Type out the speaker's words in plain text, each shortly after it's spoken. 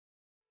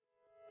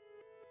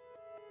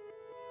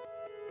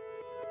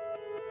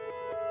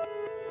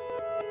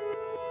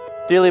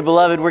Dearly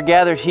beloved, we're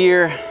gathered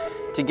here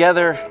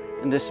together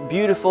in this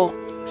beautiful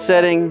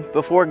setting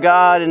before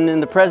God and in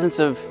the presence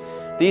of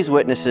these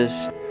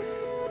witnesses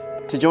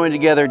to join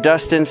together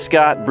Dustin,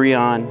 Scott,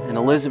 Breon, and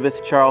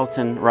Elizabeth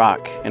Charlton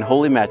Rock in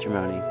holy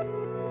matrimony.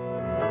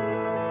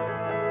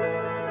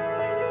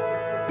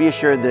 Be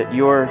assured that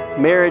your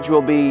marriage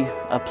will be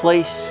a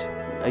place,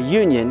 a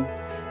union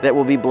that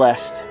will be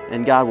blessed,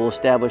 and God will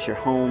establish your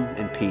home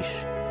in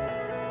peace.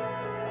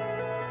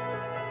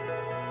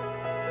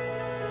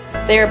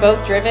 They are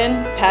both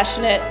driven,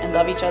 passionate, and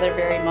love each other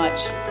very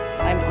much.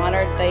 I'm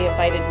honored they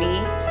invited me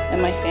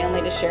and my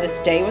family to share this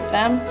day with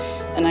them,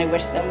 and I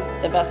wish them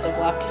the best of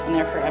luck in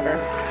their forever.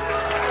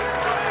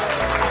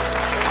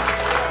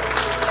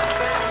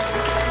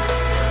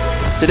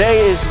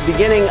 Today is the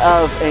beginning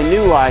of a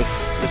new life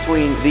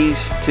between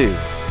these two.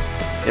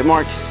 It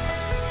marks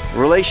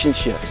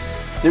relationships,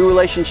 new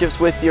relationships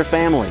with your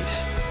families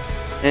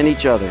and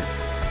each other.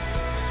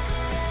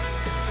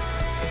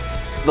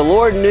 The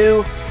Lord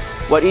knew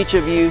what each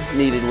of you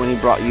needed when He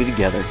brought you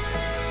together.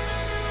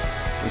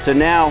 And so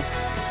now,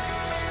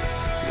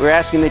 we're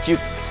asking that you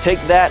take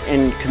that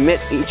and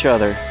commit each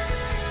other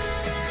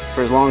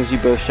for as long as you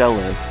both shall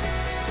live.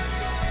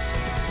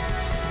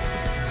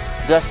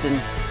 Dustin,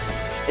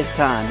 it's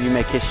time. You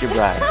may kiss your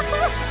bride.